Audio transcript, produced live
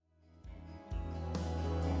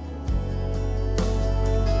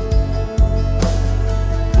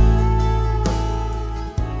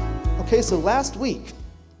Okay, so last week,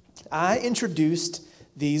 I introduced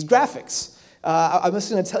these graphics. I'm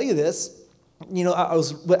just going to tell you this. You know,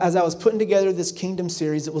 as I was putting together this Kingdom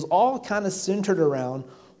series, it was all kind of centered around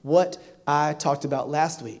what I talked about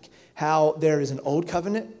last week. How there is an old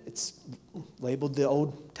covenant, it's labeled the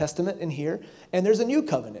Old Testament in here, and there's a new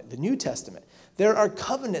covenant, the New Testament. There are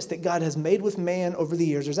covenants that God has made with man over the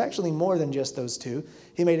years. There's actually more than just those two.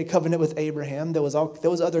 He made a covenant with Abraham. There was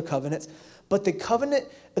other covenants. But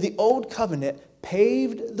the old covenant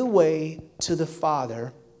paved the way to the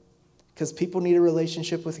Father because people need a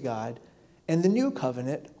relationship with God. And the new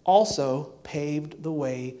covenant also paved the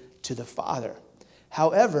way to the Father.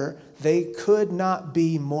 However, they could not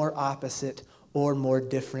be more opposite or more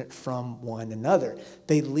different from one another.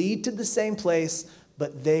 They lead to the same place,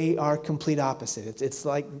 but they are complete opposite. It's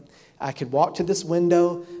like I could walk to this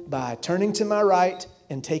window by turning to my right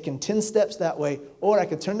and taking 10 steps that way, or I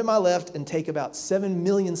could turn to my left and take about 7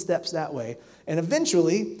 million steps that way, and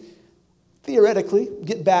eventually, theoretically,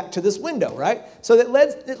 get back to this window, right? So it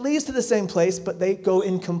leads to the same place, but they go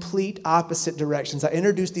in complete opposite directions. I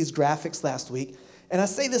introduced these graphics last week, and I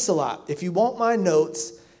say this a lot. If you want my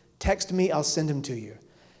notes, text me, I'll send them to you.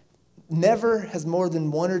 Never has more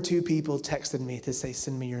than one or two people texted me to say,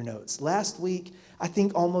 send me your notes. Last week, I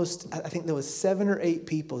think there was 7 or 8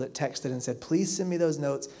 people that texted and said, please send me those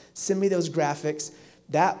notes, send me those graphics.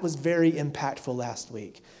 That was very impactful last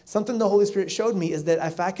week. Something the Holy Spirit showed me is that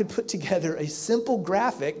if I could put together a simple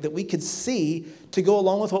graphic that we could see to go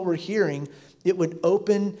along with what we're hearing, it would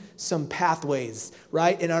open some pathways,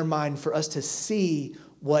 right, in our mind for us to see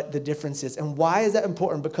what the difference is. And why is that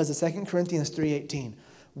important? Because of 2 Corinthians 3:18.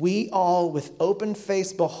 We all with open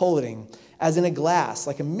face beholding, as in a glass,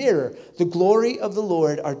 like a mirror, the glory of the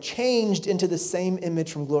Lord are changed into the same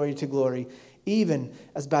image from glory to glory, even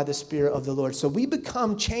as by the Spirit of the Lord. So we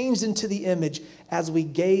become changed into the image as we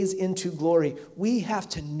gaze into glory. We have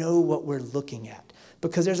to know what we're looking at.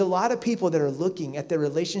 Because there's a lot of people that are looking at their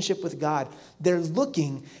relationship with God. They're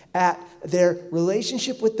looking at their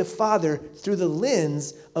relationship with the Father through the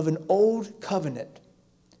lens of an old covenant,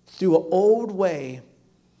 through an old way,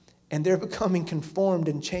 and they're becoming conformed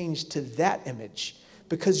and changed to that image.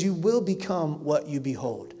 Because you will become what you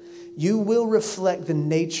behold. You will reflect the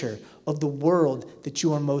nature of the world that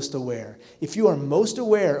you are most aware. If you are most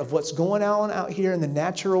aware of what's going on out here in the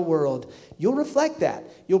natural world, you'll reflect that.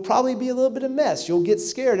 You'll probably be a little bit of a mess. You'll get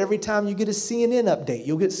scared every time you get a CNN update.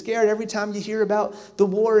 You'll get scared every time you hear about the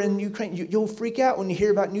war in Ukraine. You'll freak out when you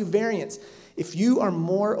hear about new variants. If you are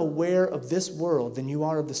more aware of this world than you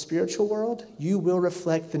are of the spiritual world, you will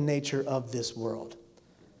reflect the nature of this world.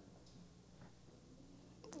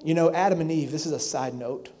 You know, Adam and Eve, this is a side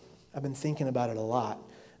note. I've been thinking about it a lot.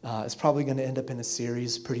 It's probably going to end up in a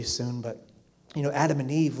series pretty soon. But, you know, Adam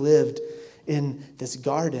and Eve lived in this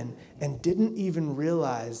garden and didn't even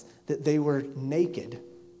realize that they were naked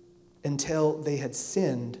until they had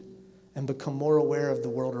sinned and become more aware of the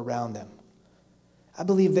world around them. I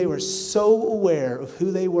believe they were so aware of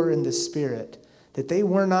who they were in the spirit that they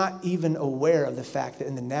were not even aware of the fact that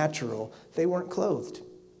in the natural, they weren't clothed.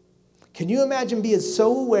 Can you imagine being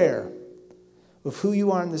so aware of who you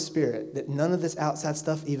are in the spirit that none of this outside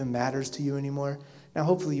stuff even matters to you anymore? Now,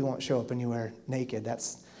 hopefully you won't show up anywhere naked.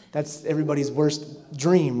 That's everybody's worst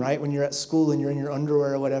dream, right? When you're at school and you're in your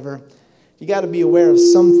underwear or whatever. You got to be aware of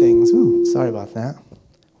some things. Ooh, sorry about that.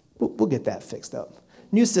 We'll get that fixed up.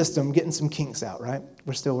 New system, getting some kinks out, right?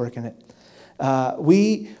 We're still working it.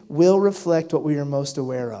 We will reflect what we are most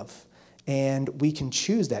aware of, and we can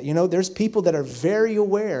choose that. You know, there's people that are very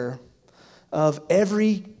aware of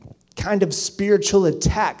every kind of spiritual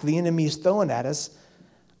attack the enemy is throwing at us.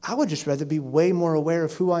 I would just rather be way more aware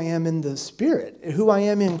of who I am in the Spirit, who I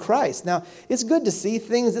am in Christ. Now, it's good to see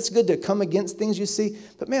things. It's good to come against things you see.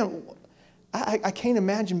 But, man, I can't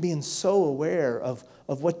imagine being so aware of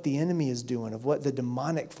what the enemy is doing, of what the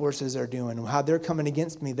demonic forces are doing, and how they're coming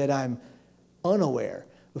against me, that I'm unaware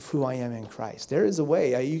of who I am in Christ. There is a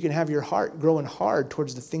way. You can have your heart growing hard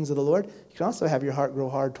towards the things of the Lord. You can also have your heart grow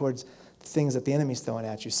hard towards the things that the enemy's throwing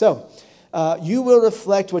at you. So, you will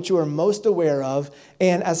reflect what you are most aware of.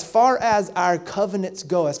 And as far as our covenants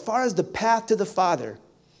go, as far as the path to the Father,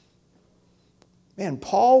 man,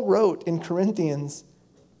 Paul wrote in Corinthians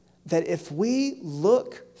that if we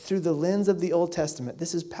look through the lens of the Old Testament,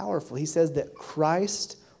 this is powerful. He says that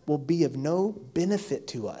Christ will be of no benefit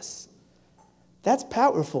to us. That's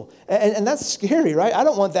powerful. And that's scary, right? I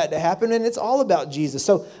don't want that to happen, and it's all about Jesus.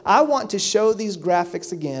 So I want to show these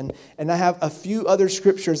graphics again, and I have a few other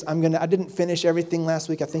scriptures. I didn't finish everything last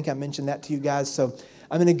week. I think I mentioned that to you guys. So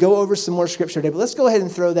I'm going to go over some more scripture today. But let's go ahead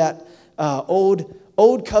and throw that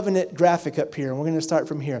old covenant graphic up here, and we're going to start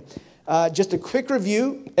from here. Just a quick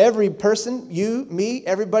review. Every person, you, me,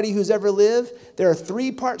 everybody who's ever lived, there are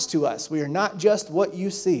three parts to us. We are not just what you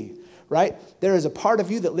see, right? There is a part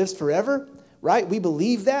of you that lives forever, right? We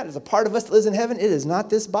believe that. There's a part of us that lives in heaven. It is not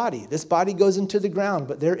this body. This body goes into the ground,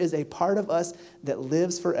 but there is a part of us that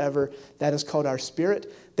lives forever. That is called our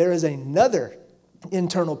spirit. There is another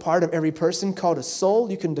internal part of every person called a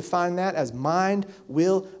soul. You can define that as mind,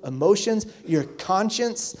 will, emotions, your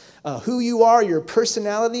conscience, who you are, your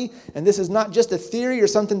personality. And this is not just a theory or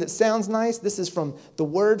something that sounds nice. This is from the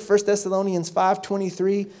Word, 1 Thessalonians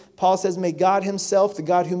 5:23. Paul says, may God himself, the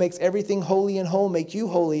God who makes everything holy and whole, make you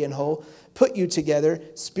holy and whole, put you together,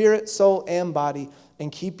 spirit, soul, and body,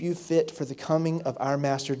 and keep you fit for the coming of our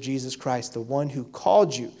Master Jesus Christ. The one who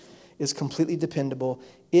called you is completely dependable.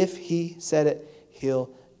 If he said it,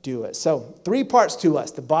 he'll do it. So, three parts to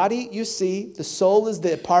us. The body you see, the soul is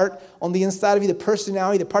the part on the inside of you, the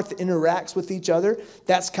personality, the part that interacts with each other.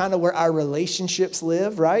 That's kind of where our relationships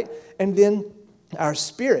live, right? And then our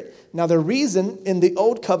spirit. Now, the reason in the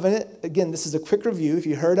Old Covenant, again, this is a quick review. If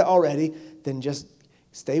you heard it already, then just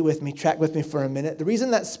stay with me, track with me for a minute. The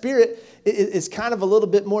reason that spirit is kind of a little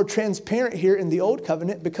bit more transparent here in the Old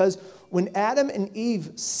Covenant, because when Adam and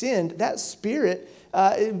Eve sinned, that spirit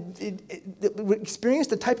it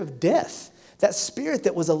experienced a type of death. That spirit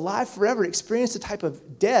that was alive forever experienced a type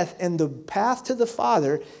of death, and the path to the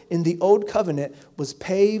Father in the Old Covenant was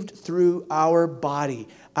paved through our body,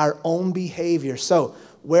 our own behavior. So,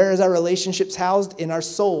 where is our relationships housed? In our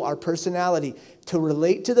soul, our personality. To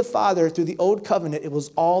relate to the Father through the Old Covenant, it was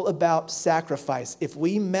all about sacrifice. If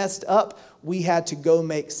we messed up, we had to go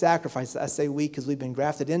make sacrifices. I say we because we've been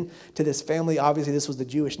grafted into this family. Obviously, this was the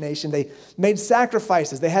Jewish nation. They made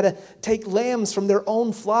sacrifices. They had to take lambs from their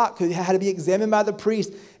own flock who had to be examined by the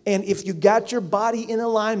priest. And if you got your body in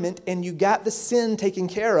alignment and you got the sin taken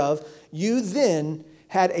care of, you then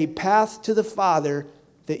had a path to the Father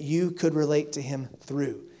that you could relate to him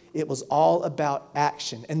through. It was all about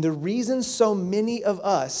action. And the reason so many of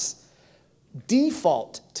us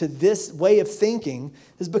default to this way of thinking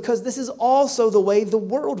is because this is also the way the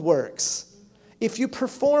world works. If you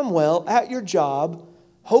perform well at your job,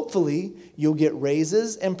 hopefully you'll get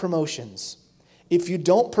raises and promotions. If you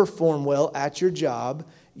don't perform well at your job,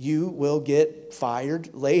 you will get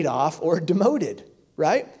fired, laid off, or demoted,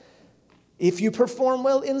 right? If you perform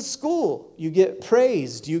well in school, you get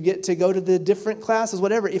praised, you get to go to the different classes,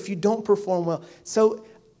 whatever. If you don't perform well. So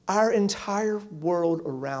our entire world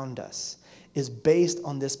around us is based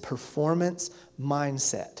on this performance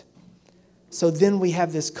mindset. So then we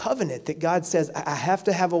have this covenant that God says, I have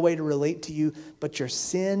to have a way to relate to you, but your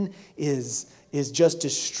sin is just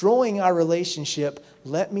destroying our relationship.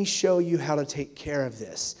 Let me show you how to take care of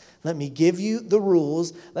this. Let me give you the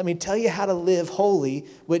rules. Let me tell you how to live holy,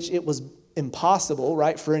 which it was impossible,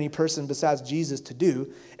 right, for any person besides Jesus to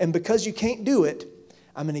do. And because you can't do it,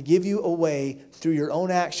 I'm going to give you a way through your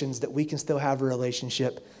own actions that we can still have a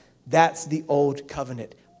relationship. That's the Old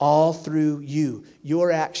Covenant. All through you.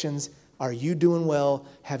 Your actions. Are you doing well?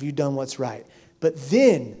 Have you done what's right? But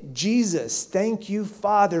then, Jesus, thank you,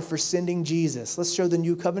 Father, for sending Jesus. Let's show the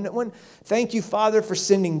New Covenant one. Thank you, Father, for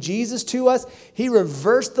sending Jesus to us. He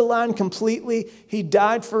reversed the line completely. He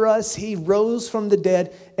died for us. He rose from the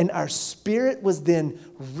dead, and our spirit was then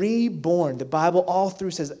reborn. The Bible all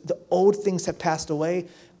through says the old things have passed away.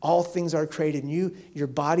 All things are created new. Your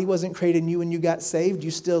body wasn't created new when you got saved. You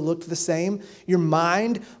still looked the same. Your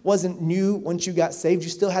mind wasn't new once you got saved. You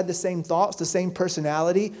still had the same thoughts, the same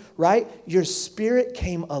personality, right? Your spirit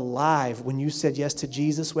came alive when you said yes to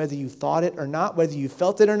Jesus, whether you thought it or not, whether you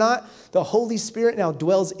felt it or not. The Holy Spirit now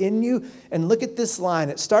dwells in you. And look at this line.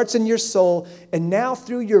 It starts in your soul. And now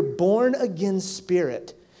through your born again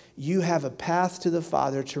spirit, you have a path to the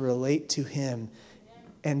Father to relate to him.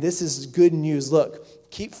 And this is good news. Look.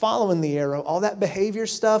 Keep following the arrow. All that behavior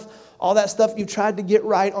stuff, all that stuff you tried to get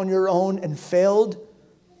right on your own and failed.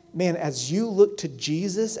 Man, as you look to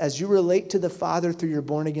Jesus, as you relate to the Father through your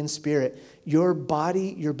born-again spirit, your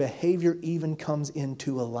body, your behavior even comes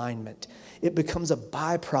into alignment. It becomes a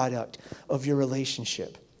byproduct of your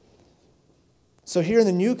relationship. So here in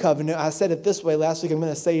the New Covenant, I said it this way last week, I'm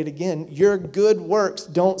going to say it again. Your good works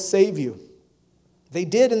don't save you. They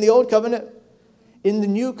did in the Old Covenant. In the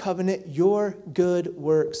New Covenant, your good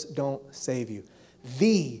works don't save you.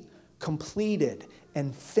 The completed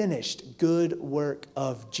and finished good work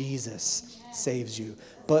of Jesus saves you.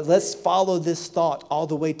 But let's follow this thought all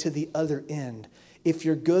the way to the other end. If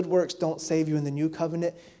your good works don't save you in the New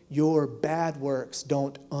Covenant, your bad works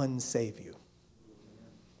don't unsave you.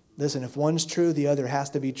 Listen, if one's true, the other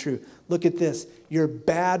has to be true. Look at this. Your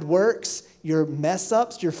bad works, your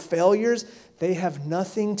mess-ups, your failures, They have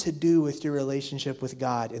nothing to do with your relationship with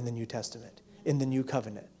God in the New Testament, in the New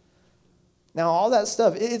Covenant. Now, all that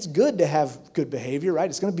stuff, it's good to have good behavior, right?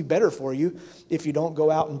 It's going to be better for you if you don't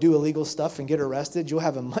go out and do illegal stuff and get arrested. You'll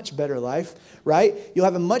have a much better life, right? You'll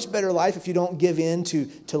have a much better life if you don't give in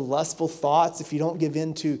to lustful thoughts, if you don't give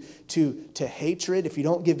in to hatred, if you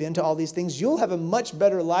don't give in to all these things. You'll have a much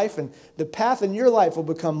better life, and the path in your life will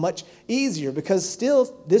become much easier, because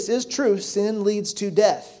still, this is true, sin leads to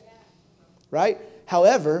death, right?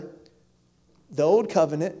 However, the old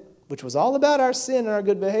covenant, which was all about our sin and our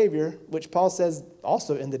good behavior, which Paul says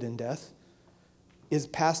also ended in death, is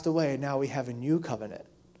passed away. Now we have a new covenant.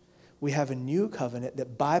 We have a new covenant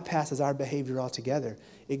that bypasses our behavior altogether.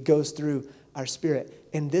 It goes through our spirit.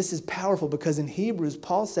 And this is powerful because in Hebrews,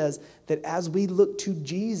 Paul says that as we look to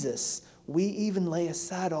Jesus, we even lay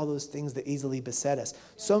aside all those things that easily beset us.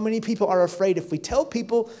 So many people are afraid if we tell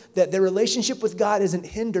people that their relationship with God isn't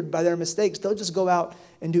hindered by their mistakes, they'll just go out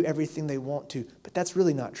and do everything they want to. But that's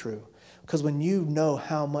really not true. Because when you know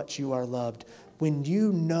how much you are loved, when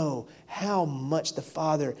you know how much the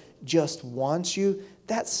Father just wants you,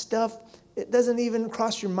 that stuff, it doesn't even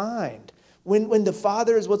cross your mind. When the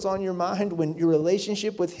Father is what's on your mind, when your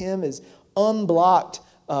relationship with Him is unblocked,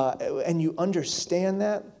 and you understand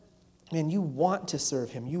that, man, you want to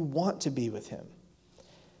serve Him. You want to be with Him.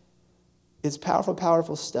 It's powerful,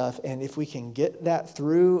 powerful stuff. And if we can get that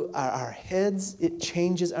through our heads, it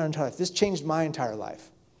changes our entire life. This changed my entire life.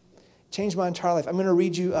 Changed my entire life. I'm going to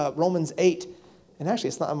read you Romans 8. And actually,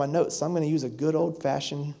 it's not in my notes, so I'm going to use a good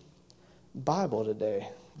old-fashioned Bible today.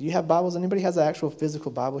 Do you have Bibles? Anybody has an actual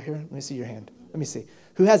physical Bible here? Let me see your hand. Let me see.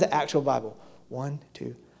 Who has an actual Bible? 1,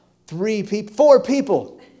 2, 3 people. 4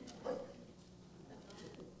 people.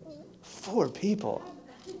 4 people.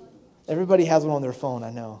 Everybody has one on their phone,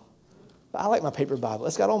 I know. But I like my paper Bible.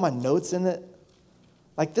 It's got all my notes in it.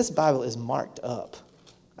 Like, this Bible is marked up.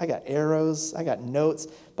 I got arrows. I got notes.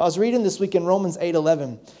 But I was reading this week in Romans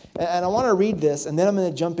 8:11. And I want to read this, and then I'm going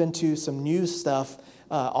to jump into some new stuff,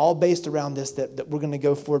 all based around this that we're going to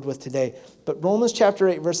go forward with today. But Romans chapter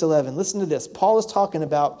 8, verse 11. Listen to this. Paul is talking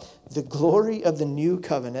about the glory of the new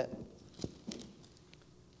covenant.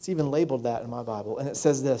 It's even labeled that in my Bible. And it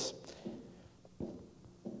says this.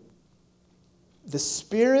 The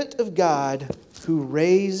Spirit of God who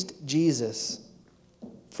raised Jesus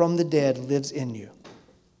from the dead lives in you.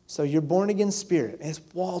 So you're born again spirit. And it's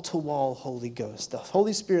wall-to-wall Holy Ghost. The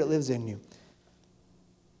Holy Spirit lives in you.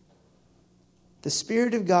 The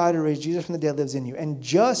Spirit of God who raised Jesus from the dead lives in you. And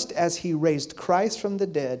just as He raised Christ from the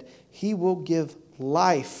dead, He will give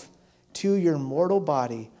life to your mortal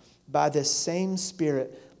body by this same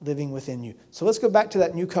Spirit living within you. So let's go back to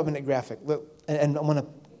that new covenant graphic. Look, and I'm going to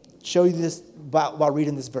show you this while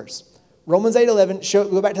reading this verse. Romans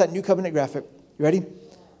 8:11, go back to that new covenant graphic. You ready?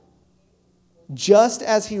 Just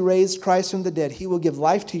as He raised Christ from the dead, He will give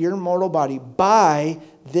life to your mortal body by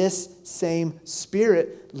this same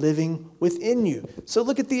Spirit living within you. So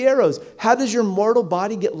look at the arrows. How does your mortal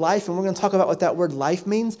body get life? And we're going to talk about what that word life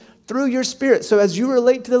means. Through your spirit. So as you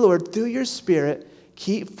relate to the Lord, through your spirit,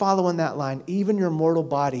 keep following that line. Even your mortal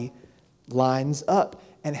body lines up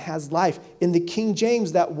and has life. In the King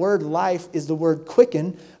James, that word life is the word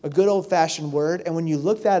quicken, a good old-fashioned word. And when you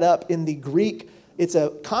look that up in the Greek, it's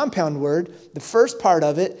a compound word. The first part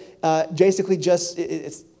of it basically just,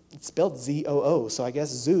 it's spelled Z-O-O, so I guess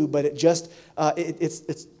zoo, but it just,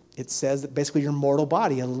 it says that basically your mortal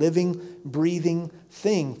body, a living, breathing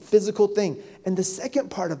thing, physical thing. And the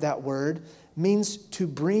second part of that word means to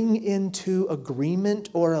bring into agreement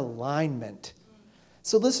or alignment.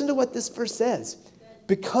 So listen to what this verse says.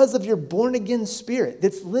 Because of your born-again spirit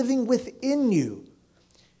that's living within you,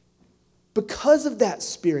 because of that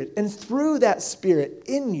spirit and through that spirit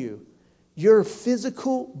in you, your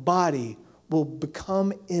physical body will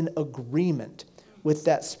become in agreement with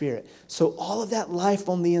that spirit. So all of that life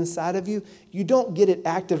on the inside of you, you don't get it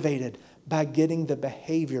activated by getting the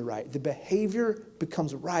behavior right. The behavior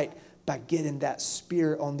becomes right by getting that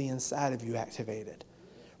spirit on the inside of you activated.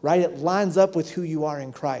 Right? It lines up with who you are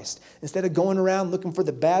in Christ. Instead of going around looking for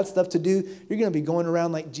the bad stuff to do, you're going to be going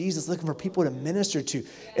around like Jesus, looking for people to minister to.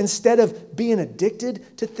 Instead of being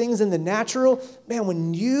addicted to things in the natural, man,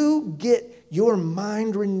 when you get your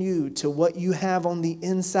mind renewed to what you have on the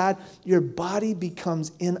inside, your body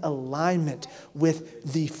becomes in alignment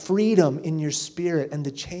with the freedom in your spirit, and the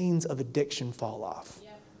chains of addiction fall off.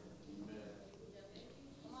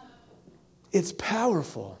 It's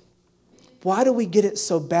powerful. Why do we get it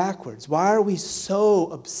so backwards? Why are we so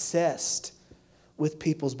obsessed with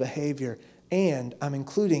people's behavior? And I'm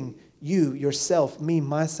including you, yourself, me,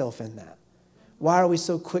 myself in that. Why are we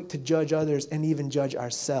so quick to judge others and even judge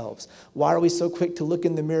ourselves? Why are we so quick to look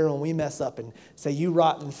in the mirror when we mess up and say, you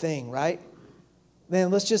rotten thing, right? Man,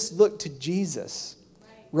 let's just look to Jesus.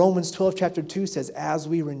 Romans 12, chapter 2 says, as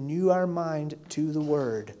we renew our mind to the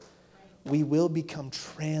word, we will become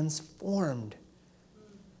transformed.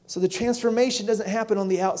 So the transformation doesn't happen on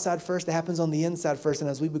the outside first, it happens on the inside first. And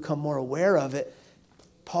as we become more aware of it,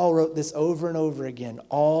 Paul wrote this over and over again,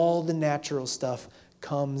 all the natural stuff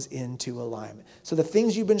comes into alignment. So the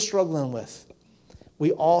things you've been struggling with,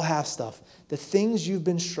 we all have stuff. The things you've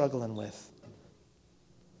been struggling with,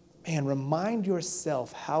 man, remind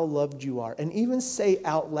yourself how loved you are. And even say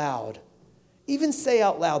out loud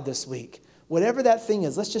this week, whatever that thing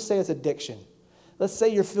is, let's just say it's addiction. Let's say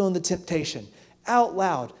you're feeling the temptation. Out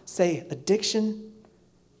loud, say, addiction,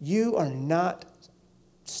 you are not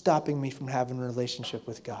stopping me from having a relationship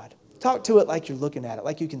with God. Talk to it like you're looking at it,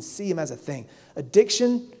 like you can see him as a thing.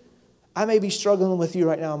 Addiction, I may be struggling with you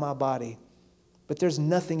right now in my body, but there's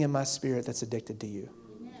nothing in my spirit that's addicted to you.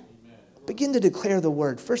 Amen. Begin to declare the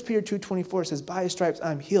word. 1 Peter 2:24 says, by his stripes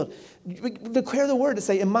I'm healed. Declare the word to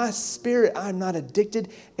say, in my spirit I'm not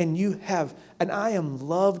addicted, and I am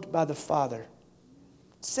loved by the Father.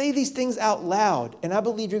 Say these things out loud, and I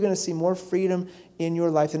believe you're going to see more freedom in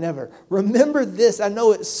your life than ever. Remember this, I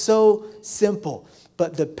know it's so simple,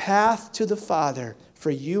 but the path to the Father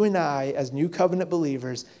for you and I as new covenant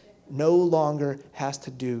believers no longer has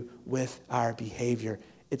to do with our behavior.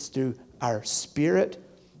 It's through our spirit,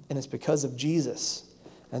 and it's because of Jesus.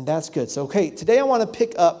 And that's good. So, okay, today I want to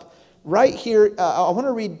pick up right here. I want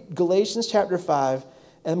to read Galatians chapter 5,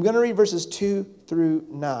 and I'm going to read verses 2 through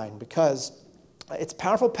 9 because it's a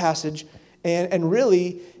powerful passage, and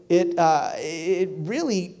really, it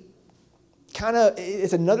really kind of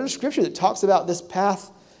is another scripture that talks about this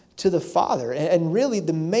path to the Father. And really,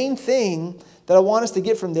 the main thing that I want us to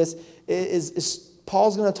get from this is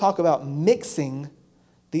Paul's going to talk about mixing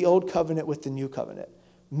the old covenant with the new covenant,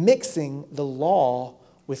 mixing the law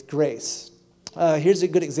with grace. Here's a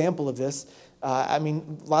good example of this. A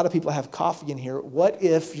lot of people have coffee in here. What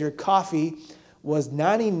if your coffee was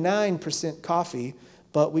 99% coffee,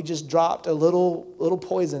 but we just dropped a little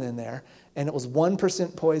poison in there, and it was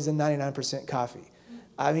 1% poison, 99% coffee?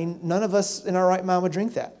 None of us in our right mind would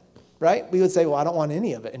drink that, right? We would say, well, I don't want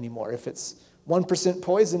any of it anymore. If it's 1%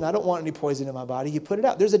 poison, I don't want any poison in my body. You put it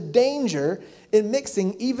out. There's a danger in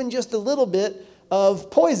mixing even just a little bit of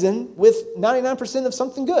poison with 99% of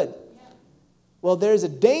something good. Well, there's a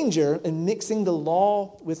danger in mixing the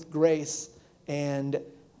law with grace, and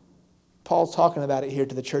Paul's talking about it here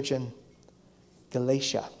to the church in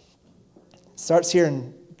Galatia. Starts here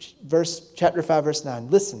in chapter 5, verse 9.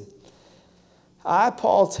 Listen, I,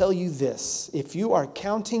 Paul, tell you this. If you are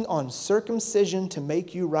counting on circumcision to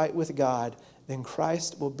make you right with God, then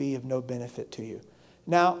Christ will be of no benefit to you.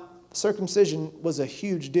 Now, circumcision was a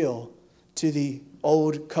huge deal to the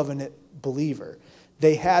old covenant believer.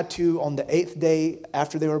 They had to, on the 8th day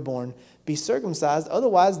after they were born, be circumcised.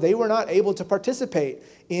 Otherwise, they were not able to participate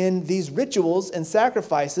in these rituals and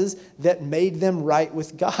sacrifices that made them right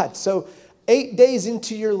with God. So 8 days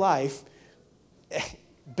into your life,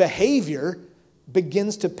 behavior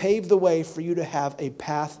begins to pave the way for you to have a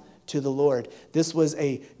path to the Lord. This was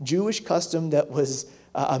a Jewish custom that was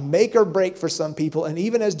a make or break for some people. And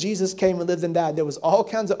even as Jesus came and lived and died, there was all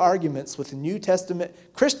kinds of arguments with the New Testament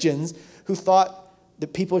Christians who thought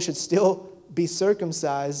that people should still be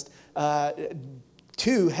circumcised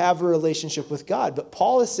to have a relationship with God. But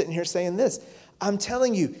Paul is sitting here saying this. I'm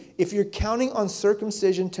telling you, if you're counting on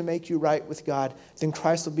circumcision to make you right with God, then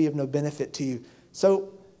Christ will be of no benefit to you.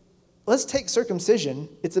 So let's take circumcision.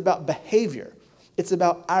 It's about behavior. It's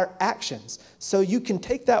about our actions. So you can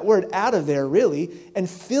take that word out of there, really, and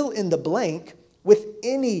fill in the blank with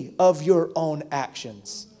any of your own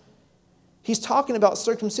actions. He's talking about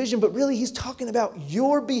circumcision, but really he's talking about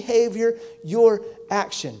your behavior, your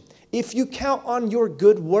action. If you count on your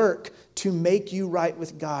good work to make you right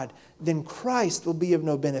with God, then Christ will be of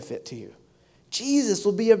no benefit to you. Jesus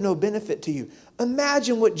will be of no benefit to you.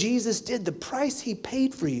 Imagine what Jesus did, the price he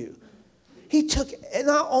paid for you. He took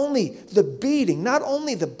not only the beating, not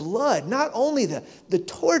only the blood, not only the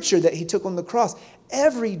torture that he took on the cross,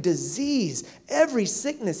 every disease, every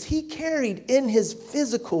sickness he carried in his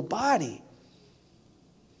physical body.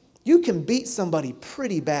 You can beat somebody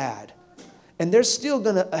pretty bad, and they're still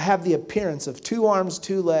going to have the appearance of 2 arms,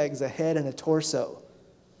 2 legs, a head, and a torso.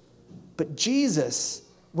 But Jesus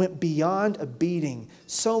went beyond a beating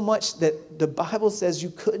so much that the Bible says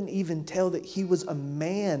you couldn't even tell that he was a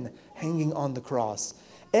man hanging on the cross.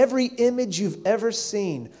 Every image you've ever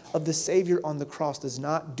seen of the Savior on the cross does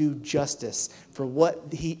not do justice for what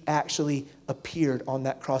he actually appeared on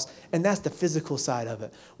that cross. And that's the physical side of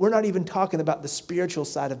it. We're not even talking about the spiritual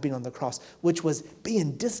side of being on the cross, which was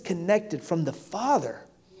being disconnected from the Father.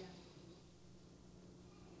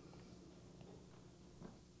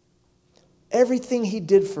 Everything he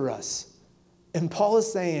did for us. And Paul is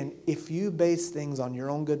saying, if you base things on your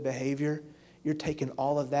own good behavior, you're taking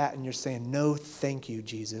all of that and you're saying, no, thank you,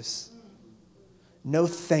 Jesus. No,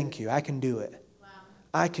 thank you. I can do it. Wow.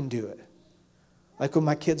 I can do it. Like when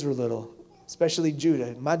my kids were little, especially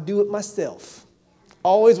Judah, I do it myself.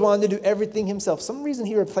 Always wanted to do everything himself. For some reason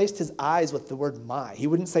he replaced his I's with the word my. He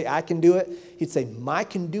wouldn't say I can do it. He'd say, I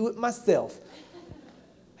can do it myself.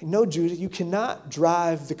 No, Judah, you cannot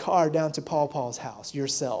drive the car down to Paul's house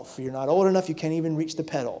yourself. You're not old enough. You can't even reach the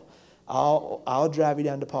pedal. I'll drive you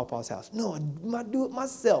down to Paul's house. No, I do it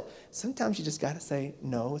myself. Sometimes you just got to say,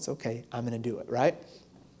 no, it's okay. I'm going to do it, right?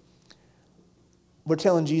 We're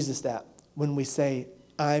telling Jesus that when we say,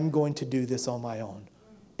 I'm going to do this on my own.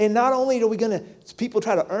 And not only are we going to, people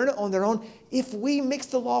try to earn it on their own, if we mix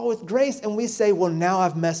the law with grace and we say, well, now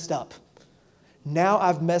I've messed up. Now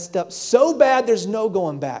I've messed up so bad there's no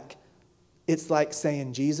going back. It's like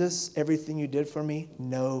saying, Jesus, everything you did for me,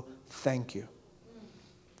 no, thank you.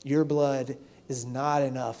 Your blood is not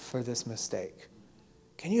enough for this mistake.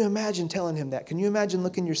 Can you imagine telling him that? Can you imagine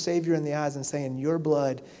looking your Savior in the eyes and saying, your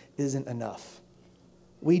blood isn't enough?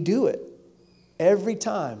 We do it every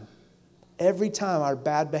time. Every time our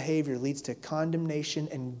bad behavior leads to condemnation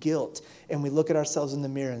and guilt, and we look at ourselves in the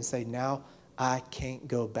mirror and say, now I can't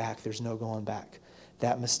go back. There's no going back.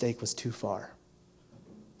 That mistake was too far.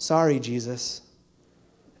 Sorry, Jesus.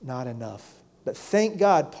 Not enough. But thank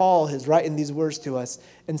God Paul is writing these words to us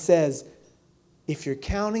and says, if you're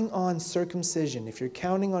counting on circumcision, if you're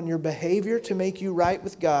counting on your behavior to make you right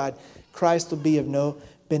with God, Christ will be of no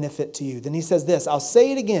benefit to you. Then he says this, I'll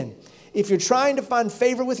say it again. If you're trying to find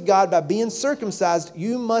favor with God by being circumcised,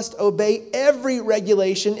 you must obey every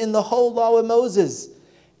regulation in the whole law of Moses.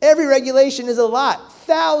 Every regulation is a lot.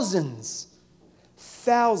 Thousands.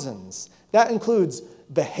 That includes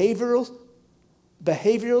behavioral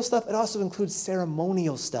stuff. It also includes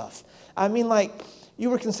ceremonial stuff. I mean, like, you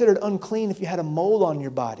were considered unclean if you had a mole on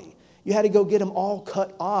your body. You had to go get them all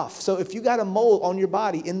cut off. So if you got a mole on your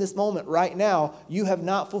body in this moment right now, you have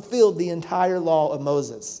not fulfilled the entire law of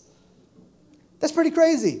Moses. That's pretty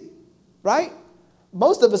crazy, right?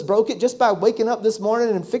 Most of us broke it just by waking up this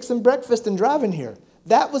morning and fixing breakfast and driving here.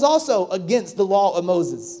 That was also against the law of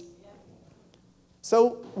Moses.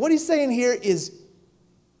 So what he's saying here is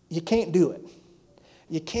you can't do it.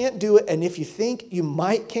 You can't do it, and if you think you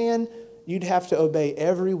might can, you'd have to obey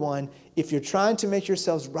every one. If you're trying to make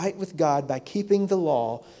yourselves right with God by keeping the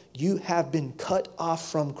law, you have been cut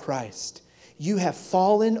off from Christ. You have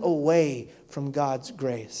fallen away from God's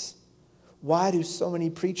grace. Why do so many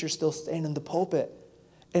preachers still stand in the pulpit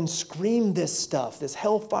and scream this stuff, this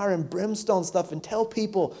hellfire and brimstone stuff, and tell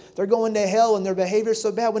people they're going to hell and their behavior is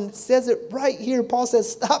so bad? When it says it right here, Paul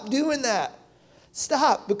says, stop doing that.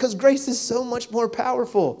 Stop, because grace is so much more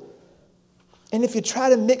powerful. And if you try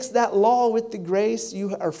to mix that law with the grace,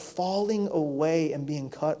 you are falling away and being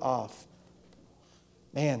cut off.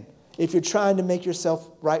 Man, if you're trying to make yourself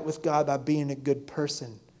right with God by being a good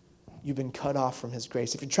person, you've been cut off from his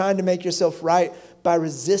grace. If you're trying to make yourself right by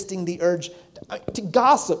resisting the urge to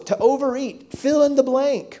gossip, to overeat, fill in the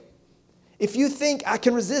blank. If you think I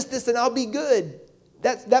can resist this and I'll be good,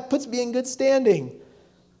 that puts me in good standing.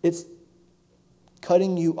 It's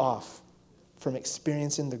cutting you off from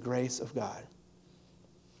experiencing the grace of God.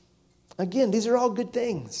 Again, these are all good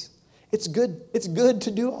things. It's good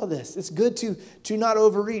to do all this. It's good to not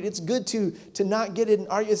overeat. It's good to not get in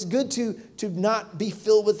arguments. It's good to not be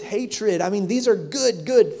filled with hatred. I mean, these are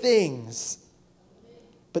good things.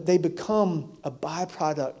 But they become a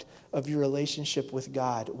byproduct of your relationship with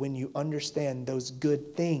God when you understand those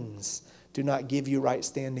good things do not give you right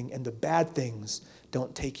standing and the bad things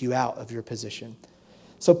don't take you out of your position.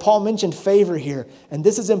 So Paul mentioned favor here, and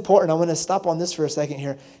this is important. I want to stop on this for a second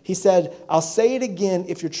here. He said, I'll say it again,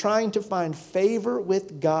 if you're trying to find favor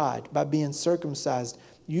with God by being circumcised,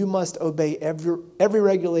 you must obey every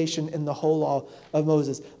regulation in the whole law of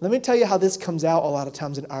Moses. Let me tell you how this comes out a lot of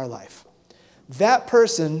times in our life. That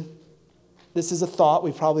person, this is a thought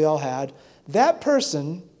we've probably all had, that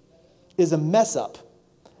person is a mess up.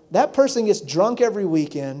 That person gets drunk every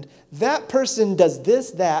weekend. That person does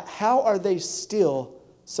this, that. How are they still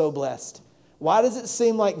so blessed? Why does it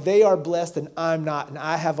seem like they are blessed and I'm not, and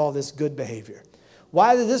I have all this good behavior?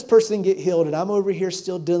 Why did this person get healed and I'm over here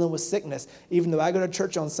still dealing with sickness? Even though I go to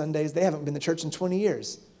church on Sundays, they haven't been to church in 20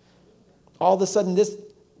 years. All of a sudden,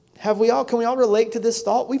 can we all relate to this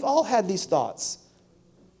thought? We've all had these thoughts.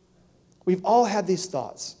 We've all had these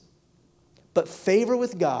thoughts. But favor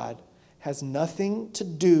with God has nothing to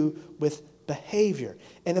do with behavior.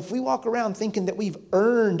 And if we walk around thinking that we've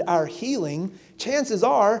earned our healing, chances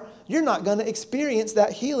are you're not going to experience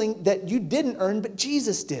that healing that you didn't earn, but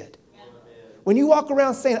Jesus did. When you walk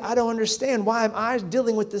around saying, I don't understand, why am I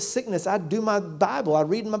dealing with this sickness? I do my Bible, I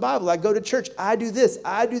read my Bible, I go to church, I do this,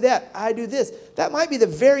 I do that, I do this. That might be the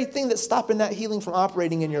very thing that's stopping that healing from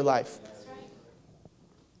operating in your life.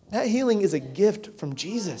 That healing is a gift from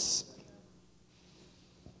Jesus.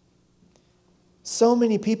 So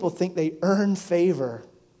many people think they earn favor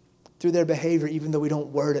through their behavior, even though we don't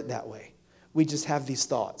word it that way. We just have these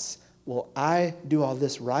thoughts. Well, I do all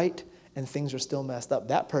this right, and things are still messed up.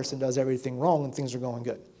 That person does everything wrong, and things are going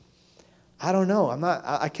good. I don't know.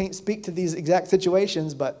 I can't speak to these exact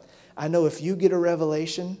situations, but I know if you get a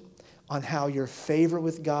revelation on how your favor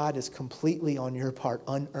with God is completely on your part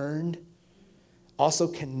unearned, also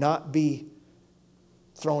cannot be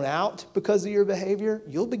thrown out because of your behavior,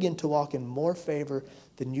 you'll begin to walk in more favor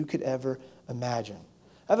than you could ever imagine.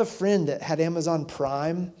 I have a friend that had Amazon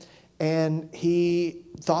Prime, and he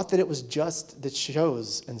thought that it was just the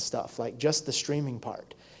shows and stuff, like just the streaming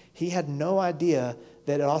part. He had no idea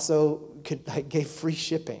that it also gave free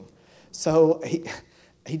shipping. So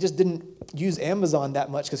he just didn't use Amazon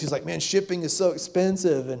that much because he's like, man, shipping is so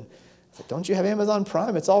expensive. And I was like, don't you have Amazon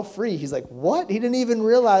Prime? It's all free. He's like, what? He didn't even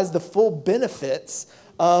realize the full benefits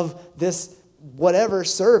of this whatever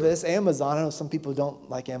service, Amazon. I know some people don't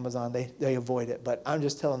like Amazon. They avoid it. But I'm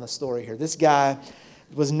just telling the story here. This guy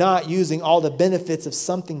was not using all the benefits of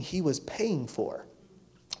something he was paying for,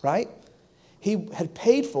 right? He had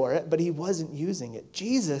paid for it, but he wasn't using it.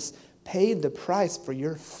 Jesus paid the price for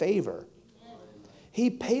your favor. He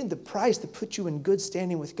paid the price to put you in good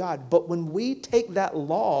standing with God. But when we take that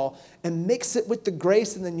law and mix it with the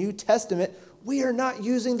grace in the New Testament, we are not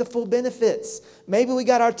using the full benefits. Maybe we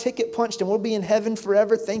got our ticket punched and we'll be in heaven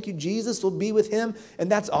forever. Thank you, Jesus. We'll be with him,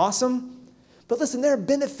 and that's awesome. But listen, there are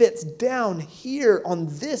benefits down here on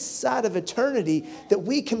this side of eternity that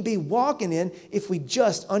we can be walking in if we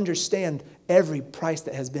just understand every price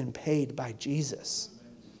that has been paid by Jesus.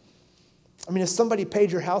 I mean, if somebody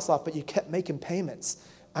paid your house off, but you kept making payments,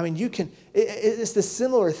 I mean, it's the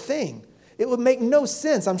similar thing. It would make no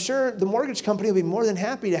sense. I'm sure the mortgage company would be more than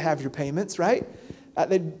happy to have your payments, right?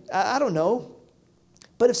 I don't know.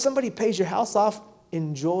 But if somebody pays your house off,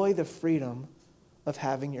 enjoy the freedom of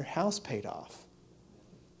having your house paid off.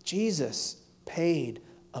 Jesus paid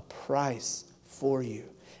a price for you,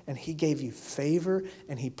 and he gave you favor,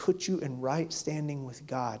 and he put you in right standing with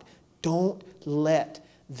God. Don't let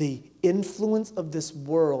the influence of this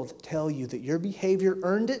world tell you that your behavior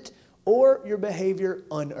earned it or your behavior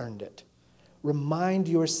unearned it. Remind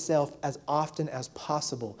yourself as often as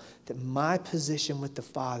possible that my position with the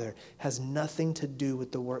Father has nothing to do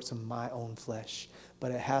with the works of my own flesh,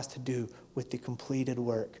 but it has to do with the completed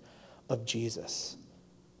work of Jesus.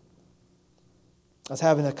 I was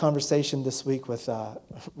having a conversation this week with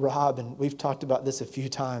Rob, and we've talked about this a few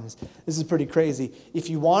times. This is pretty crazy. If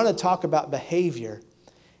you want to talk about behavior,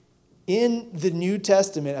 in the New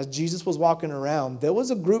Testament, as Jesus was walking around, there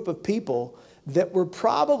was a group of people that were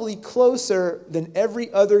probably closer than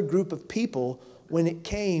every other group of people when it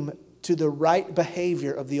came to the right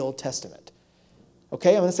behavior of the Old Testament.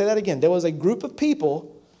 Okay, I'm going to say that again. There was a group of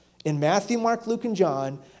people in Matthew, Mark, Luke, and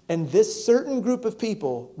John, and this certain group of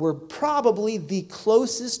people were probably the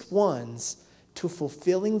closest ones to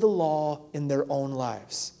fulfilling the law in their own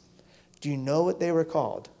lives. Do you know what they were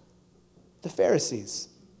called? The Pharisees.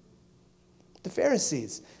 The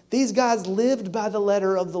Pharisees. These guys lived by the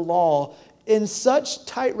letter of the law in such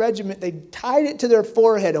tight regiment, they tied it to their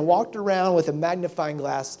forehead and walked around with a magnifying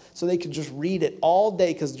glass so they could just read it all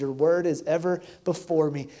day because your word is ever before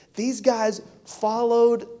me. These guys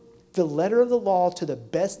followed the letter of the law to the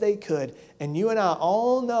best they could, and you and I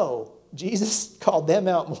all know Jesus called them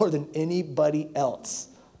out more than anybody else.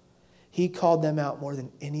 He called them out more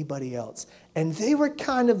than anybody else. And they were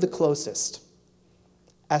kind of the closest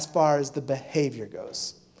as far as the behavior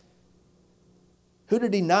goes. Who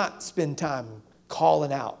did he not spend time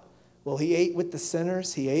calling out? Well, he ate with the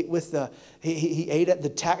sinners. He ate with he ate at the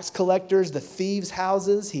tax collectors, the thieves'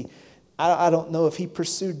 houses. I don't know if he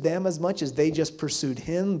pursued them as much as they just pursued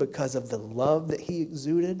him because of the love that he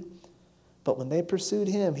exuded. But when they pursued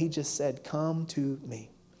him, he just said, "Come to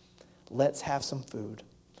me. Let's have some food."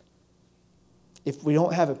 If we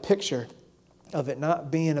don't have a picture of it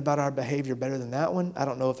not being about our behavior better than that one, I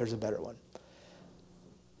don't know if there's a better one.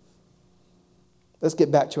 Let's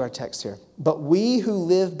get back to our text here. But we who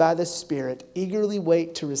live by the Spirit eagerly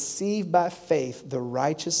wait to receive by faith the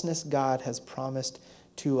righteousness God has promised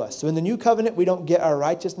to us. So in the new covenant, we don't get our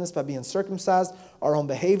righteousness by being circumcised, our own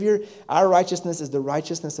behavior. Our righteousness is the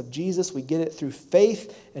righteousness of Jesus. We get it through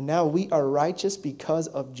faith, and now we are righteous because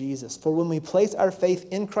of Jesus. For when we place our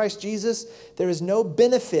faith in Christ Jesus, there is no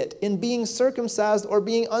benefit in being circumcised or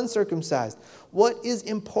being uncircumcised. What is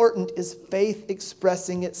important is faith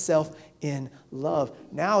expressing itself in love.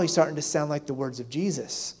 Now he's starting to sound like the words of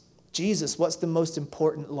Jesus. Jesus, what's the most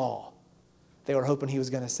important law? They were hoping he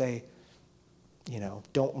was going to say,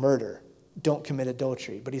 don't murder, don't commit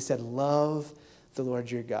adultery. But he said, love the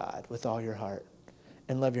Lord your God with all your heart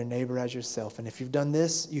and love your neighbor as yourself. And if you've done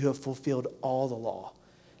this, you have fulfilled all the law.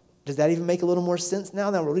 Does that even make a little more sense now?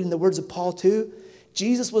 Now we're reading the words of Paul too.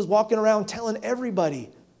 Jesus was walking around telling everybody,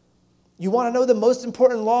 you want to know the most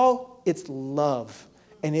important law? It's love.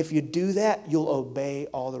 And if you do that, you'll obey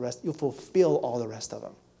all the rest. You'll fulfill all the rest of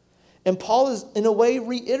them. And Paul is, in a way,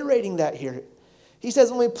 reiterating that here. He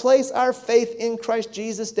says, when we place our faith in Christ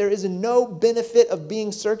Jesus, there is no benefit of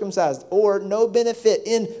being circumcised or no benefit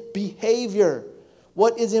in behavior.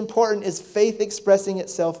 What is important is faith expressing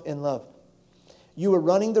itself in love. You are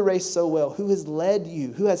running the race so well. Who has led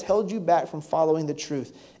you? Who has held you back from following the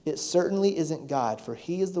truth? It certainly isn't God, for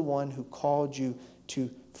he is the one who called you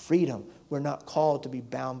to freedom. We're not called to be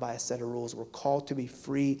bound by a set of rules. We're called to be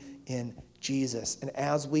free in Jesus. And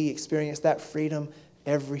as we experience that freedom,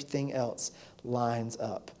 everything else lines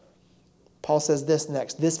up. Paul says this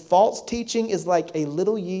next. This false teaching is like a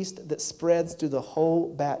little yeast that spreads through the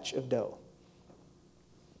whole batch of dough.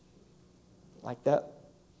 Like that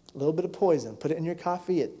little bit of poison. Put it in your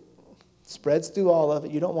coffee. It spreads through all of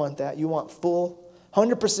it. You don't want that. You want full,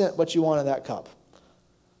 100% what you want in that cup.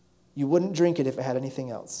 You wouldn't drink it if it had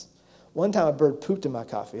anything else. One time a bird pooped in my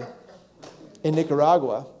coffee in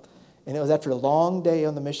Nicaragua, and it was after a long day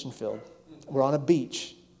on the mission field. We're on a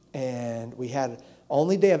beach, and we had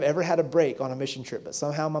only day I've ever had a break on a mission trip, but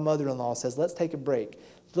somehow my mother-in-law says, let's take a break.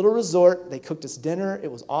 Little resort, they cooked us dinner.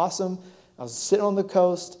 It was awesome. I was sitting on the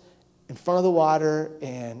coast in front of the water,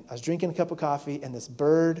 and I was drinking a cup of coffee, and this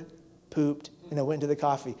bird pooped, and it went into the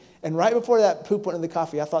coffee. And right before that poop went into the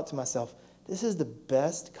coffee, I thought to myself, this is the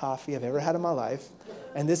best coffee I've ever had in my life,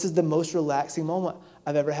 and this is the most relaxing moment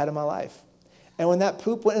I've ever had in my life. And when that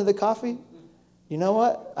poop went into the coffee, you know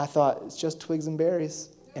what? I thought, it's just twigs and berries,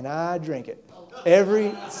 and I drank it.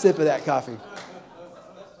 Every sip of that coffee.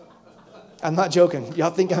 I'm not joking. Y'all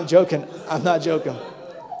think I'm joking. I'm not joking.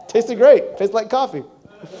 Tasted great. Tastes like coffee.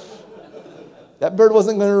 That bird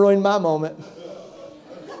wasn't going to ruin my moment.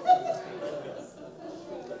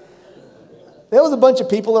 There was a bunch of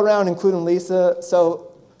people around, including Lisa,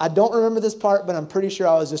 so I don't remember this part, but I'm pretty sure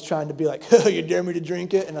I was just trying to be like, you dare me to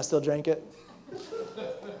drink it? And I still drank it.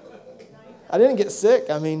 I didn't get sick.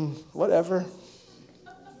 I mean, whatever.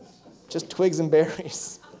 Just twigs and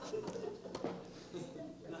berries.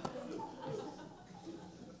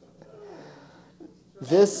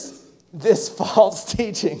 This false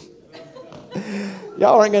teaching.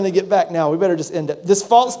 Y'all aren't going to get back now. We better just end it. This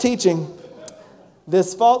false teaching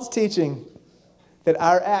that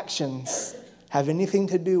our actions have anything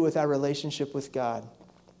to do with our relationship with God.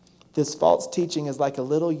 This false teaching is like a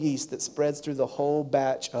little yeast that spreads through the whole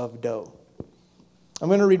batch of dough. I'm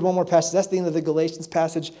going to read one more passage. That's the end of the Galatians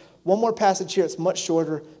passage. One more passage here. It's much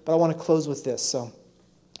shorter, but I want to close with this. So,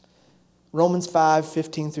 Romans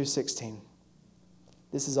 5:15 through 16.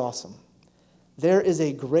 This is awesome. There is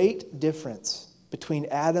a great difference between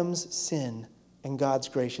Adam's sin and God's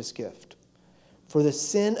gracious gift. For the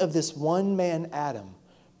sin of this one man, Adam,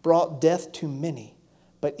 brought death to many.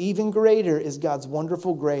 But even greater is God's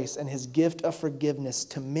wonderful grace and his gift of forgiveness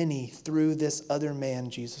to many through this other man,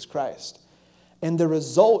 Jesus Christ. And the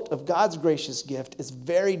result of God's gracious gift is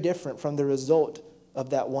very different from the result of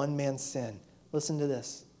that one man's sin. Listen to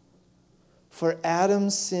this. For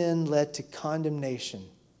Adam's sin led to condemnation,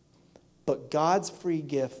 but God's free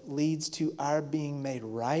gift leads to our being made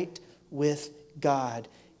right with God,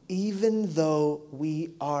 even though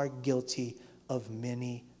we are guilty of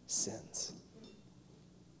many sins.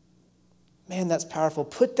 Man, that's powerful.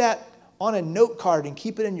 Put that on a note card and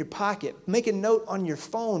keep it in your pocket. Make a note on your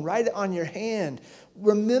phone. Write it on your hand.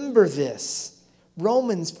 Remember this.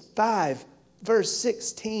 Romans 5, verse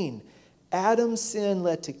 16. Adam's sin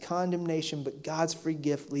led to condemnation, but God's free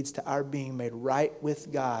gift leads to our being made right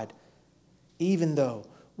with God, even though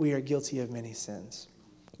we are guilty of many sins.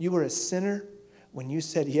 You were a sinner when you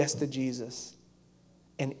said yes to Jesus.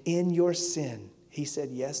 And in your sin, he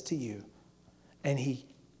said yes to you. and he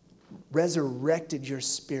resurrected your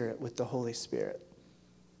spirit with the Holy Spirit.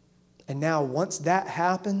 And now once that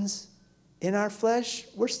happens in our flesh,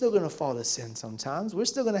 we're still going to fall to sin sometimes. We're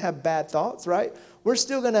still going to have bad thoughts, right? We're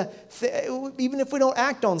still going to, even if we don't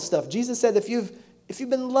act on stuff. Jesus said, if you've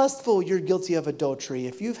been lustful, you're guilty of adultery.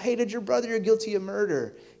 If you've hated your brother, you're guilty of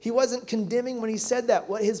murder. He wasn't condemning when he said that.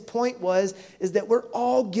 What his point was is that we're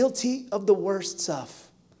all guilty of the worst stuff.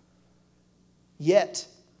 Yet,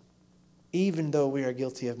 even though we are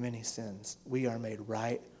guilty of many sins, we are made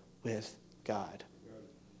right with God.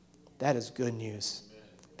 That is good news.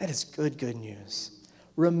 That is good news.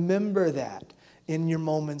 Remember that in your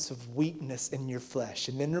moments of weakness in your flesh.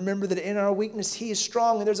 And then remember that in our weakness, he is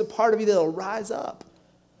strong, and there's a part of you that will rise up.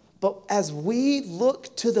 But as we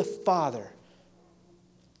look to the Father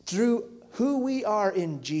through who we are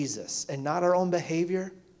in Jesus and not our own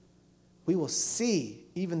behavior, we will see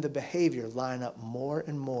even the behavior line up more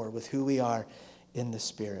and more with who we are in the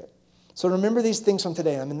Spirit. So remember these things from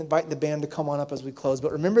today. I'm going to invite the band to come on up as we close.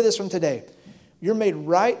 But remember this from today. You're made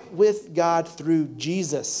right with God through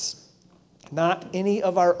Jesus, not any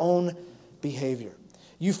of our own behavior.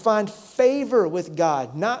 You find favor with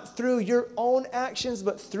God, not through your own actions,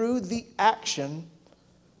 but through the action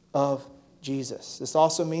of Jesus. This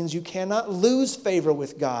also means you cannot lose favor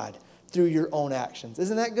with God through your own actions.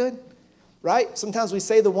 Isn't that good? Right? Sometimes we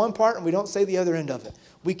say the one part and we don't say the other end of it.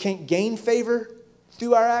 We can't gain favor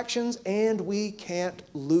through our actions, and we can't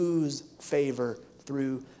lose favor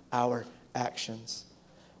through our actions.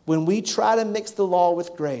 When we try to mix the law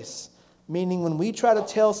with grace, meaning when we try to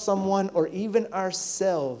tell someone or even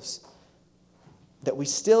ourselves that we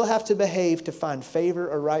still have to behave to find favor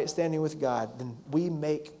or right standing with God, then we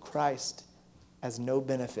make Christ as no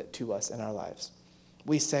benefit to us in our lives.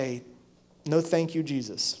 We say, no thank you,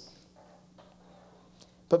 Jesus.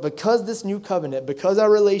 But because this new covenant, because our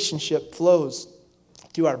relationship flows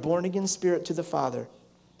through our born-again spirit to the Father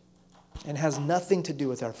and has nothing to do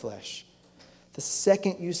with our flesh, the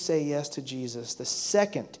second you say yes to Jesus, the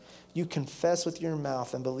second you confess with your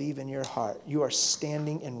mouth and believe in your heart, you are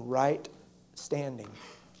standing in right standing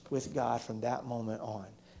with God from that moment on.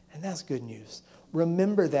 And that's good news.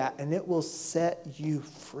 Remember that, and it will set you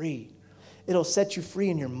free. It'll set you free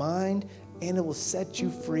in your mind, and it will set you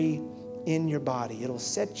free in your body. It'll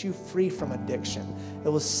set you free from addiction. It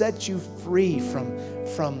will set you free from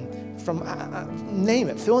name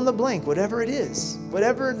it, fill in the blank, whatever it is,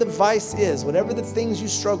 whatever the vice is, whatever the things you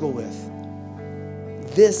struggle with.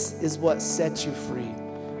 This is what sets you free.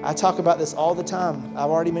 I talk about this all the time. I've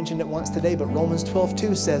already mentioned it once today, but Romans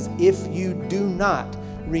 12:2 says, if you do not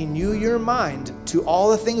renew your mind to all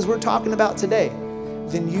the things we're talking about today,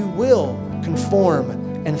 then you will conform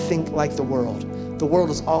and think like the world. The world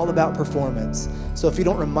is all about performance. So if you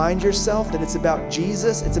don't remind yourself that it's about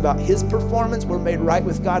Jesus, it's about his performance, we're made right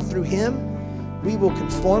with God through him, we will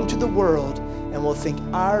conform to the world and we'll think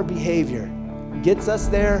our behavior gets us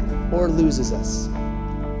there or loses us.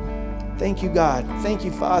 Thank you, God. Thank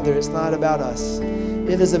you, Father. It's not about us.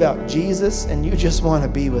 It is about Jesus, and you just want to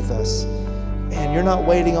be with us. And you're not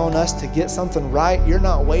waiting on us to get something right. You're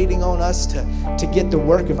not waiting on us to get the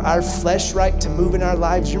work of our flesh right, to move in our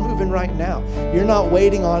lives. You're moving right now. You're not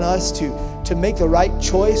waiting on us to make the right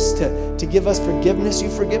choice, to give us forgiveness.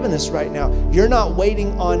 You've forgiven us right now. You're not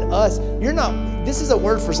waiting on us. This is a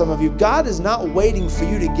word for some of you. God is not waiting for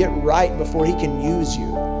you to get right before he can use you.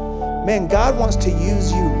 Man, God wants to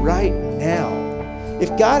use you right now.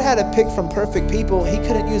 If God had to pick from perfect people, he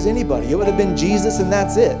couldn't use anybody. It would have been Jesus, and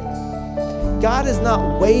that's it. God is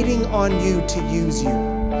not waiting on you to use you.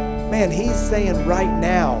 Man, he's saying right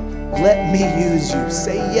now, let me use you.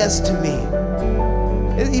 Say yes to me.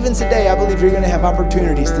 Even today, I believe you're going to have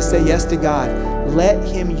opportunities to say yes to God. Let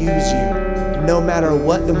him use you, no matter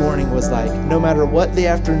what the morning was like, no matter what the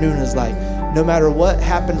afternoon is like, no matter what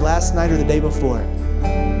happened last night or the day before.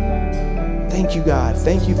 Thank you, God.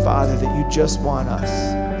 Thank you, Father, that you just want us.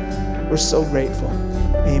 We're so grateful.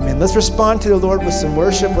 Amen. Let's respond to the Lord with some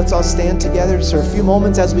worship. Let's all stand together for a few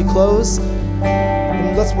moments as we close,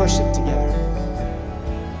 and let's worship together.